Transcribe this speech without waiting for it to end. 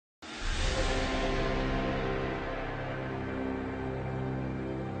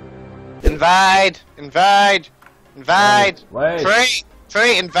Invade! Invade! Invade! Wait.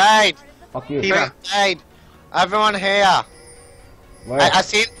 Three, invade! Fuck you. Invade! Everyone here! Wait. I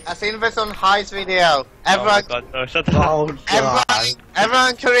seen this on High's video. Everyone, Oh my god, no, shut up. everyone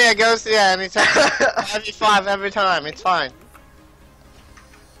in Korea goes here and it's 35 every time, it's fine.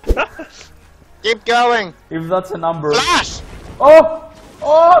 Keep going! If that's a number. Flash! Oh!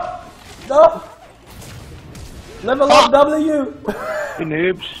 Oh! No! Level up W! You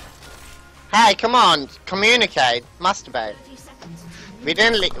noobs. Hey, come on, communicate, masturbate. We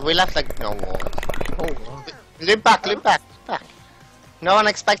didn't we left like no wall. Oh, look back. No one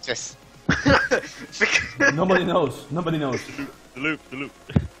expects this. Nobody knows. Nobody knows. The loop.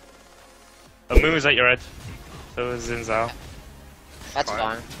 The moon is at your head. So is Xin Zhao. That's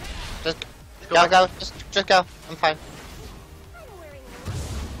fine. Just go. Just go. I'm fine.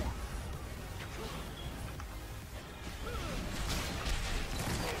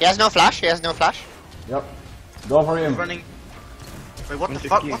 He has no flash. Yep. Go for him. Running. Wait, what the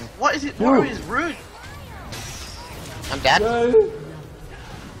fuck? What is it? What are his runes? I'm dead. Oh,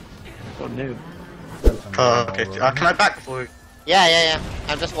 noob. Okay. Can I back before? Yeah.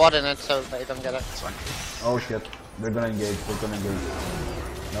 I'm just warding it so they don't get it. It's fine. Oh shit. They're gonna engage.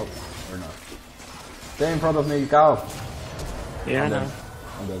 Nope, we're not. Stay in front of me, cow. Yeah, I know.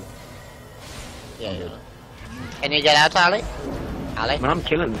 I'm dead. Yeah. Can you get out, Ali? Ali? Man, I'm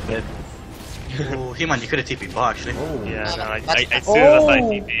killing this bit. Oh, He-Man, you could have TP'd bar actually. Oh. Yeah, no, I That's- see that's like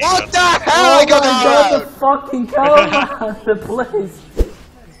TP. What the hell? I got God, out! the fucking cow, man! The place!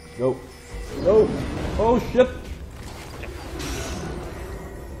 Go. Go! Oh shit!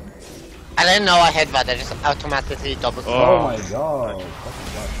 I didn't know I hit that, I just automatically double Oh. Oh my god!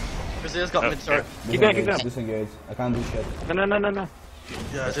 Brazil's got mid turret. Keep going. Disengage. I can't do shit. No.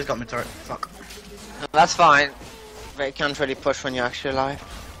 Yeah, Brazil's got mid turret. Fuck. That's fine. But you can't really push when you're actually alive.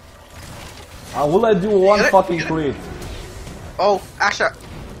 Will I do one Get it? fucking Get it? crit? Oh, Asher.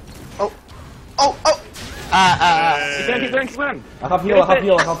 Oh. Keep going. I have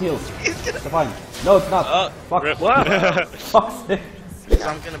heal. It's fine. No, it's not. Fuck. What? Fuck's sake.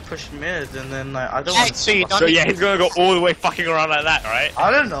 I'm gonna push mid and then like, I don't Hey, want. so you don't So yeah, he's gonna go all the way fucking around like that, right?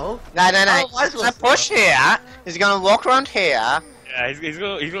 I don't know. No. Oh, why is He's gonna push here, he's gonna walk around here. Yeah, he's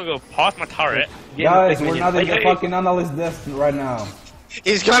gonna go past my turret. Guys, we're not in the fucking analyst desk right now.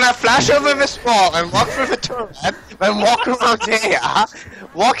 He's gonna flash over this wall and walk through the turret, then walk around here,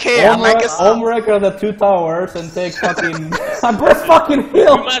 walk here, make a Home record the 2 towers and take fucking. I pressed fucking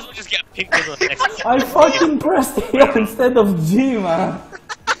heal! We might as well just get a pink on the next. I fucking pressed heal instead of G, man!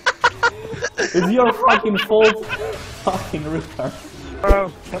 It's your fucking fault, fucking retard.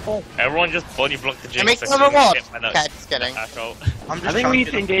 Everyone just body block the Make jinx. another wall. Okay, just kidding. I'm just I think we need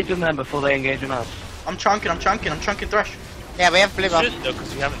to chunking. engage on them before they engage on us. I'm chunking Thresh. Yeah, we have blue buff. Should though,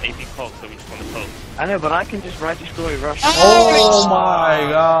 because we have an AP poke, so we just want to poke. I know, but I can just write the story rush. Oh my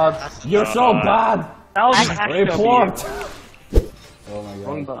god! You're so bad! That was an hash Report! Oh my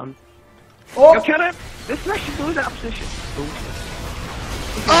Wrong god. button. Oh! Yo, kill him! This Thresh is always out of position.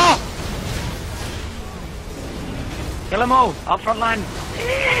 Oh! Kill them all! Our front line!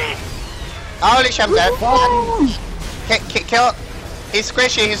 Holy shit, I'm dead. Fuck! Kill. He's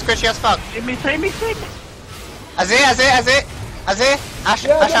squishy as fuck. Save me! Azir. Ash, Yeah, Ash,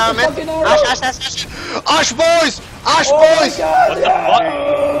 that's arm the in. fucking arrow. Ash, boys! Ash, Oh my boys! god! What?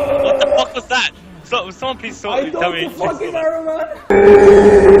 What the fuck was that? Someone please I tell don't me. the fucking arrow, man!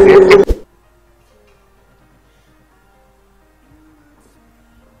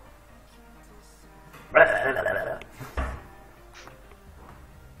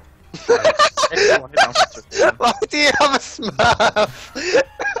 Why do you have a smurf?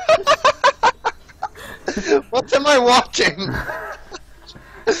 What am I watching?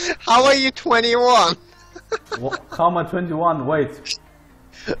 How are you 21? How am I 21? Wait.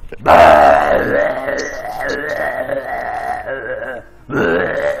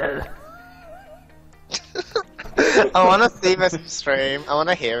 I wanna see this on stream. I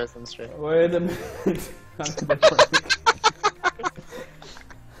wanna hear this on stream. Wait a minute.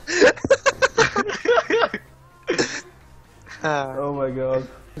 Oh my god.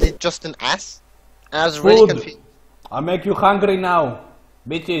 Is it just an S? I was really Food. confused. I make you hungry now.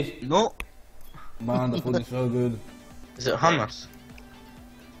 Bitches. No. Man, the food is so good. Is it hummus?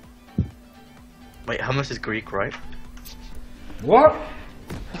 Wait, hummus is Greek, right? What?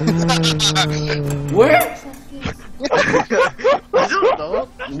 Where? I don't know.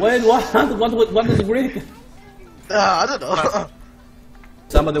 Wait, what is Greek? I don't know.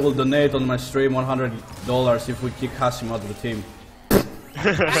 Somebody will donate on my stream $100 if we kick Hashim out of the team.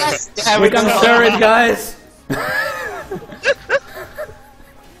 Yes, yeah, We can share it, guys!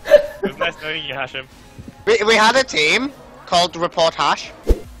 We've messed Knowing you, Hashim. We had a team called Report Hash.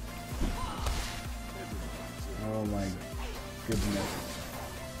 Oh my goodness.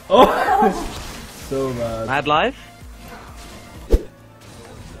 Oh! So bad. Mad live?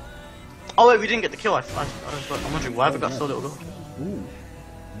 Oh wait, we didn't get the kill. I'm wondering why we got so little gold. Ooh.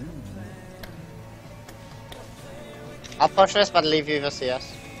 I'll push this, but leave you the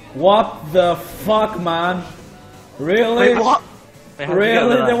CS. What the fuck, man? Really? Wait, what? Wait, how'd you get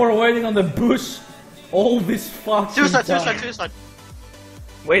Really? that? They were waiting on the bush all this fucking Suicide, time. suicide, suicide.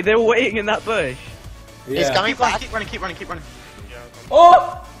 Wait, they were waiting in that bush. Yeah. He's coming Keep running, back. keep running, keep running, keep running.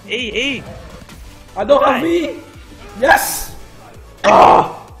 Oh! E. I don't have E! Yes!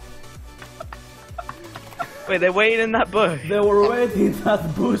 Ah! Wait, they're waiting in that bush. They were waiting in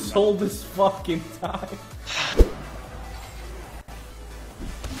that bush all this fucking time.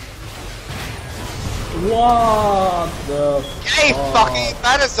 What the Hey, fucking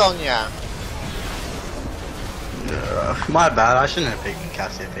Sonya! My bad, I shouldn't have picked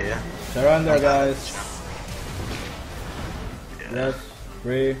Cassiopeia. Surrender, guys. Yes,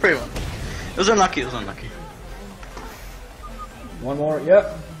 3. Pretty much. It was unlucky, it was unlucky. One more,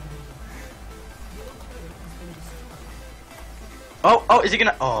 yep. Oh, is he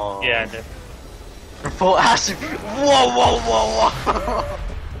gonna? Oh. Yeah, I did. Report Hashim. Whoa.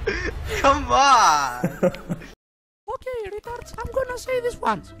 Come on. Okay, retards, I'm gonna say this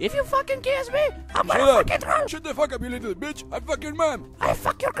once. If you fucking kiss me, I'm gonna fucking drown. Shut the fuck up, you little bitch. I fuck your mom. I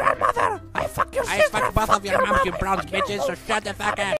fuck your grandmother. I fuck your sister. I fuck both of your moms, you brown bitches, so shut the fuck up.